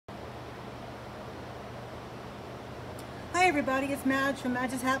everybody, it's Madge from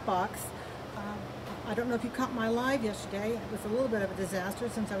Madge's Hat Box. I don't know if you caught my live yesterday. It was a little bit of a disaster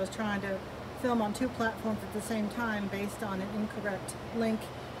since I was trying to film on two platforms at the same time based on an incorrect link.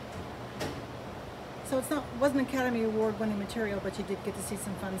 So it wasn't Academy Award winning material, but you did get to see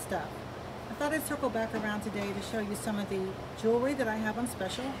some fun stuff. I thought I'd circle back around today to show you some of the jewelry that I have on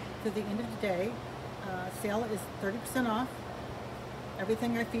special through the end of the day. Sale is 30% off.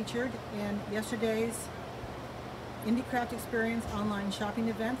 Everything I featured in yesterday's Indie Craft Experience online shopping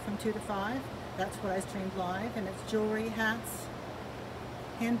event from 2 to 5. That's what I streamed live, and it's jewelry, hats,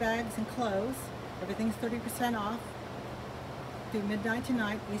 handbags, and clothes. Everything's 30% off through midnight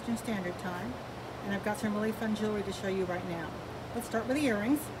tonight, Eastern Standard Time. And I've got some really fun jewelry to show you right now. Let's start with the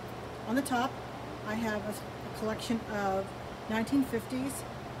earrings. On the top, I have a collection of 1950s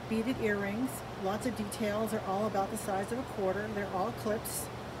beaded earrings. Lots of details. They're all about the size of a quarter. They're all clips.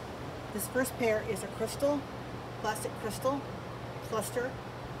 This first pair is a plastic crystal cluster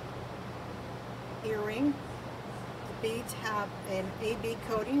earring. The beads have an AB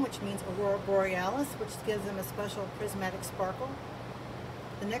coating, which means Aurora Borealis, which gives them a special prismatic sparkle.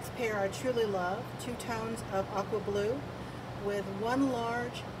 The next pair I truly love, 2 tones of aqua blue with one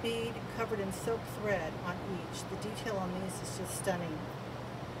large bead covered in silk thread on each. The detail on these is just stunning.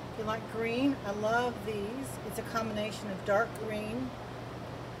 If you like green, I love these. It's a combination of dark green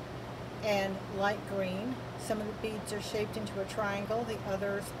and light green. Some of the beads are shaped into a triangle. The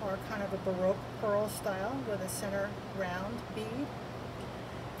others are kind of a Baroque pearl style with a center round bead.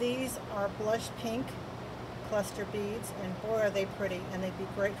 These are blush pink cluster beads, and boy are they pretty, and they'd be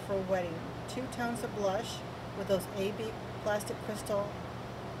great for a wedding. 2 tones of blush with those AB plastic crystal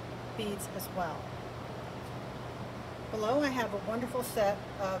beads as well. Below I have a wonderful set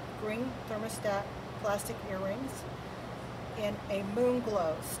of green thermostat plastic earrings in a moon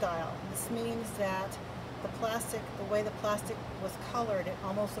glow style. This means that the way the plastic was colored, it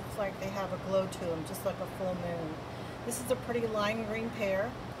almost looks like they have a glow to them, just like a full moon. This is a pretty lime green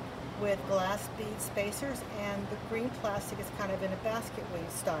pair with glass bead spacers, and the green plastic is kind of in a basket weave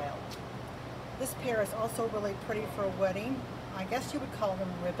style. This pair is also really pretty for a wedding. I guess you would call them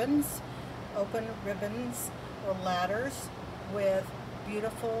ribbons, open ribbons or ladders with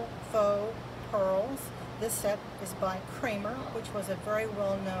beautiful faux pearls. This set is by Kramer, which was a very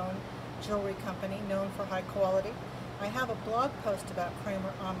well-known jewelry company known for high quality. I have a blog post about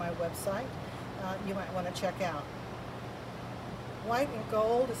Kramer on my website you might want to check out. White and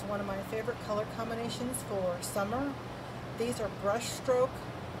gold is one of my favorite color combinations for summer. These are brushstroke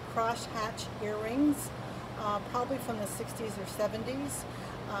crosshatch earrings, probably from the 60s or 70s.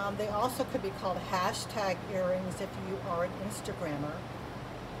 They also could be called hashtag earrings if you are an Instagrammer.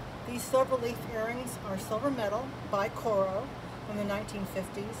 These silver leaf earrings are silver metal by Coro from the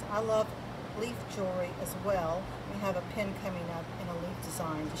 1950s. I love leaf jewelry as well. We have a pin coming up in a leaf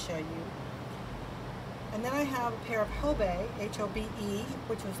design to show you. And then I have a pair of Hobe, H-O-B-E,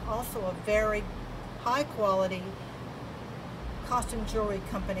 which was also a very high quality costume jewelry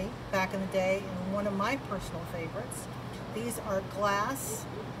company back in the day, and one of my personal favorites. These are glass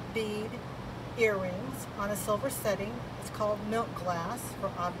bead earrings on a silver setting. It's called milk glass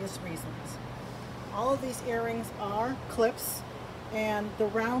for obvious reasons. All of these earrings are clips, and the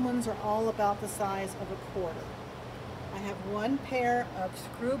round ones are all about the size of a quarter. I have one pair of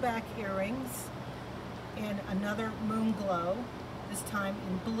screw back earrings in another moon glow, this time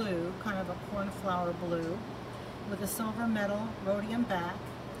in blue, kind of a cornflower blue, with a silver metal rhodium back.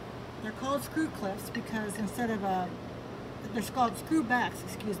 They're called screw clips because they're called screw backs,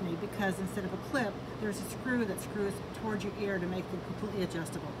 excuse me, because instead of a clip, there's a screw that screws towards your ear to make them completely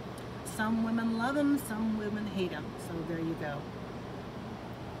adjustable. Some women love them, some women hate them, so there you go.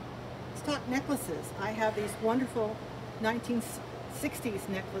 Stock necklaces. I have these wonderful 1960s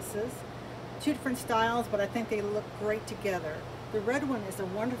necklaces. 2 different styles, but I think they look great together. The red one is a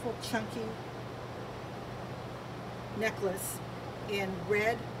wonderful chunky necklace in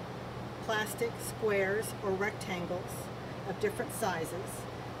red plastic squares or rectangles of different sizes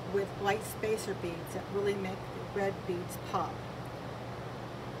with white spacer beads that really make the red beads pop.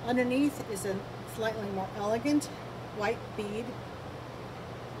 Underneath is a slightly more elegant white bead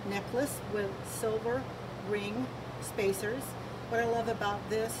necklace with silver ring spacers. What I love about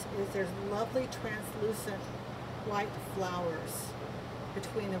this is there's lovely translucent white flowers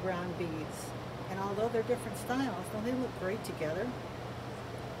between the round beads. And although they're different styles, don't they look great together?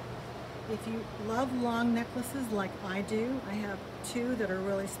 If you love long necklaces like I do, I have 2 that are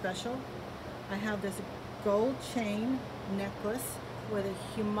really special. I have this gold chain necklace with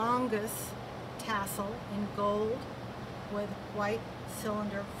a humongous tassel in gold with white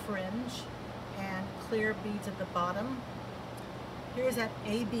cylinder fringe and clear beads at the bottom. Here's that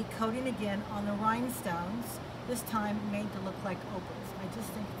AB coating again on the rhinestones, this time made to look like opals. I just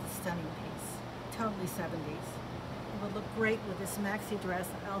think it's a stunning piece, totally 70s. It would look great with this maxi dress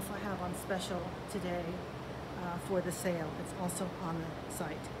I also have on special today for the sale. It's also on the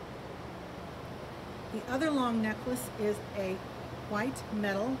site. The other long necklace is a white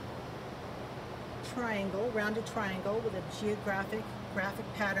metal triangle, rounded triangle with a graphic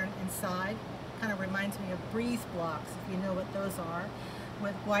pattern inside. Kind of reminds me of breeze blocks, if you know what those are,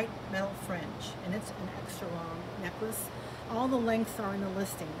 with white metal fringe. And it's an extra long necklace. All the lengths are in the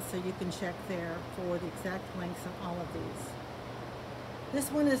listing, so you can check there for the exact lengths of all of these.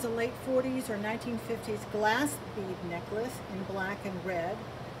 This one is a late 40s or 1950s glass bead necklace in black and red.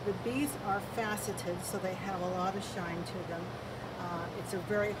 The beads are faceted, so they have a lot of shine to them. It's a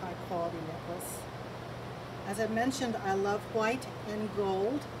very high quality necklace. As I mentioned, I love white and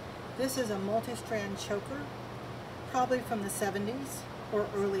gold. This is a multi-strand choker, probably from the 70s or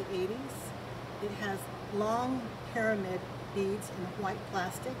early 80s. It has long pyramid beads in white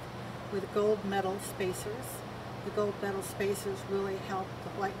plastic with gold metal spacers. The gold metal spacers really help the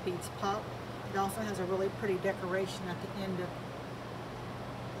white beads pop. It also has a really pretty decoration at the end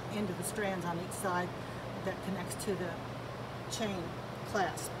of the strands on each side that connects to the chain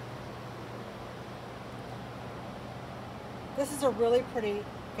clasp. This is a really pretty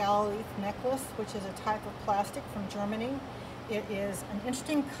gala leaf necklace, which is a type of plastic from Germany. It is an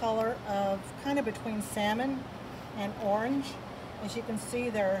interesting color of kind of between salmon and orange. As you can see,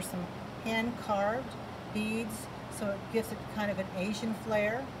 there are some hand-carved beads, so it gives it kind of an Asian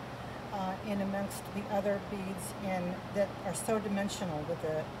flair in amongst the other beads that are so dimensional with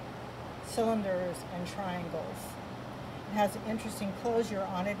the cylinders and triangles. It has an interesting closure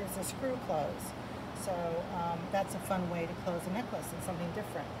on it. It's a screw close. So that's a fun way to close a necklace and something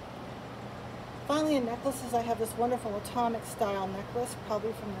different. Finally, in necklaces, I have this wonderful atomic style necklace,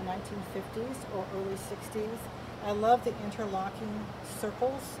 probably from the 1950s or early 60s. I love the interlocking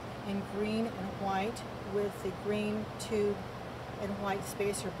circles in green and white with the green tube and white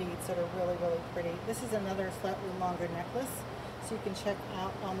spacer beads that are really, really pretty. This is another slightly longer necklace, so you can check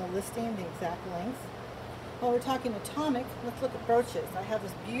out on the listing the exact length. While we're talking atomic, let's look at brooches. I have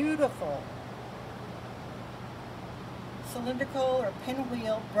this beautiful cylindrical or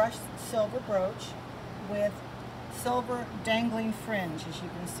pinwheel brushed silver brooch with silver dangling fringe, as you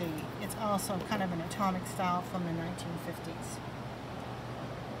can see. It's also kind of an atomic style from the 1950s.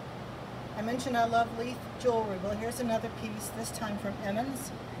 I mentioned I love leaf jewelry. Well, here's another piece, this time from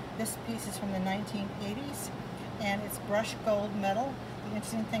Emmons. This piece is from the 1980s, and it's brushed gold metal. The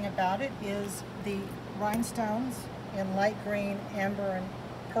interesting thing about it is the rhinestones in light green, amber, and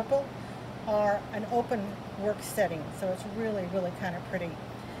purple are an open work setting, so it's really, really kind of pretty.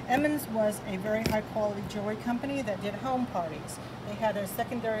 Emmons was a very high quality jewelry company that did home parties. They had a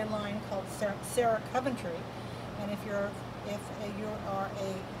secondary line called Sarah Coventry, and if you are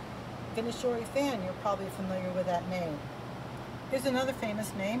a vintage jewelry fan, you're probably familiar with that name. Here's another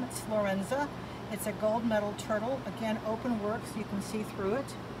famous name. It's Florenza. It's a gold metal turtle, again open work so you can see through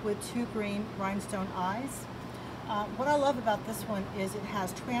it, with two green rhinestone eyes. What I love about this one is it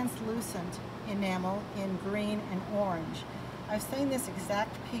has translucent enamel in green and orange. I've seen this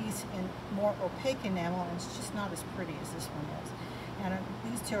exact piece in more opaque enamel, and it's just not as pretty as this one is. And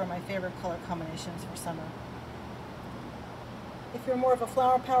these two are my favorite color combinations for summer. If you're more of a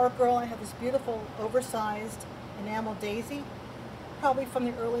flower power girl, I have this beautiful oversized enamel daisy, probably from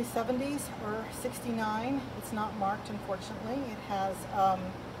the early 70s or 69. It's not marked, unfortunately. It has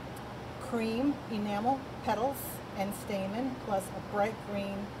cream enamel petals and stamen, plus a bright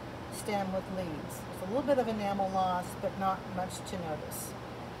green stem with leaves. There's a little bit of enamel loss, but not much to notice.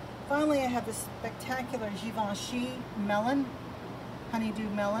 Finally, I have this spectacular Givenchy melon, honeydew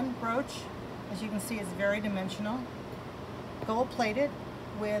melon brooch. As you can see, it's very dimensional. Gold plated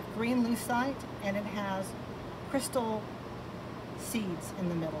with green lucite, and it has crystal seeds in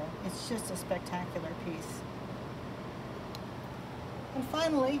the middle. It's just a spectacular piece. And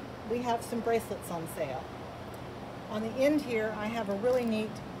finally, we have some bracelets on sale. On the end here, I have a really neat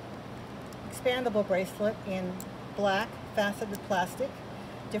expandable bracelet in black faceted plastic,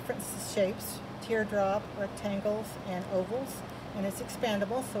 different shapes, teardrop, rectangles, and ovals, and it's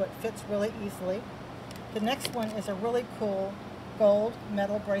expandable so it fits really easily. The next one is a really cool gold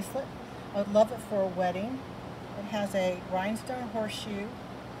metal bracelet. I would love it for a wedding. It has a rhinestone horseshoe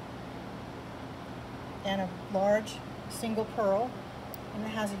and a large single pearl, and it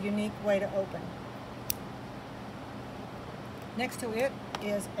has a unique way to open. Next to it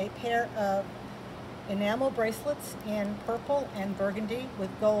is a pair of enamel bracelets in purple and burgundy with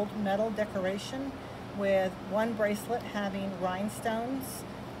gold metal decoration. with one bracelet having rhinestones,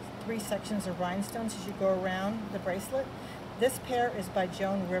 3 sections of rhinestones as you go around the bracelet. This pair is by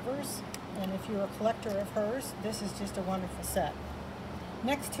Joan Rivers, and if you're a collector of hers, this is just a wonderful set.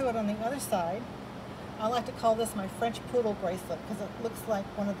 Next to it on the other side, I like to call this my French poodle bracelet because it looks like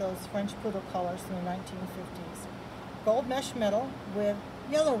one of those French poodle collars from the 1950s. Gold mesh metal with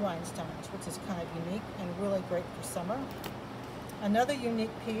yellow rhinestones, which is kind of unique and really great for summer. Another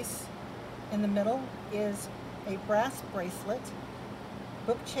unique piece in the middle is a brass bracelet,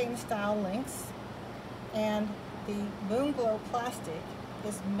 book chain style links, and the moon glow plastic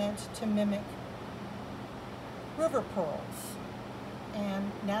is meant to mimic river pearls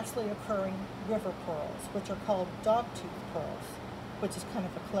and naturally occurring river pearls, which are called dogtooth pearls, which is kind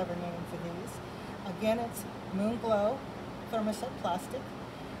of a clever name for these. Again, it's moon glow thermoset plastic.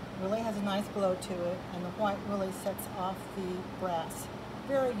 Really has a nice glow to it, and the white really sets off the brass.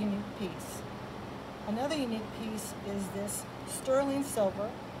 Very unique piece. Another unique piece is this sterling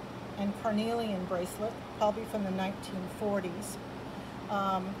silver and carnelian bracelet, probably from the 1940s.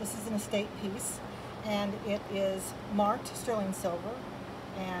 This is an estate piece, and it is marked sterling silver,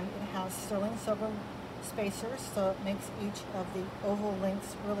 and it has sterling silver spacers, so it makes each of the oval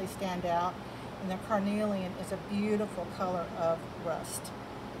links really stand out, and the carnelian is a beautiful color of rust.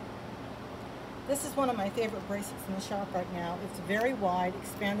 This is one of my favorite bracelets in the shop right now. It's a very wide,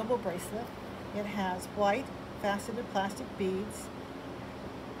 expandable bracelet. It has white faceted plastic beads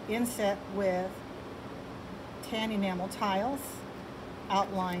inset with tan enamel tiles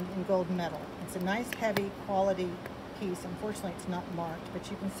outlined in gold metal. It's a nice heavy quality piece. Unfortunately, it's not marked, but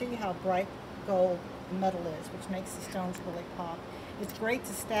you can see how bright gold the metal is, which makes the stones really pop. It's great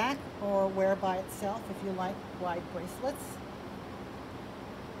to stack or wear by itself if you like wide bracelets.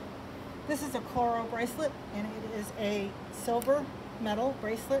 This is a coral bracelet, and it is a silver metal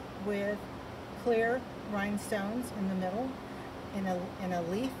bracelet with clear rhinestones in the middle in a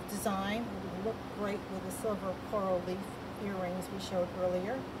leaf design. It would look great with the silver coral leaf earrings we showed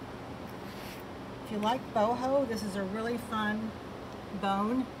earlier. If you like boho, this is a really fun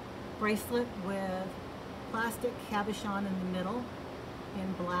bone bracelet with plastic cabochon in the middle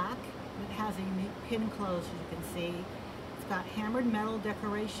in black. It has a unique pin close, as you can see. It's got hammered metal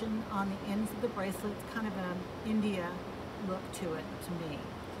decoration on the ends of the bracelet. It's kind of an India look to it to me.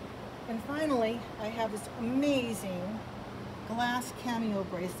 And finally, I have this amazing glass cameo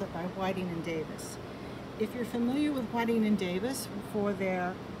bracelet by Whiting & Davis. If you're familiar with Whiting & Davis for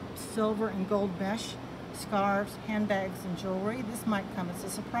their silver and gold mesh scarves, handbags, and jewelry, this might come as a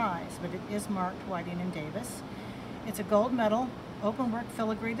surprise, but it is marked Whiting & Davis. It's a gold metal open work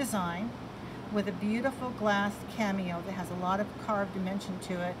filigree design with a beautiful glass cameo that has a lot of carved dimension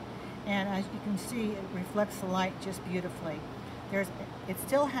to it, and as you can see, it reflects the light just beautifully. It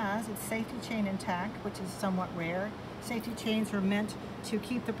still has its safety chain intact, which is somewhat rare. Safety chains are meant to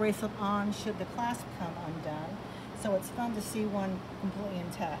keep the bracelet on should the clasp come undone, so it's fun to see one completely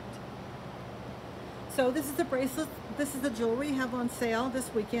intact. So this is the bracelet, this is the jewelry you have on sale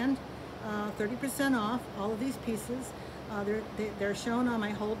this weekend, 30% off all of these pieces. They're shown on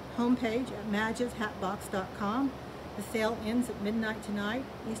my homepage at madgeshatbox.com. The sale ends at midnight tonight,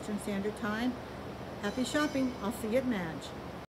 Eastern Standard Time. Happy shopping. I'll see you at Madge.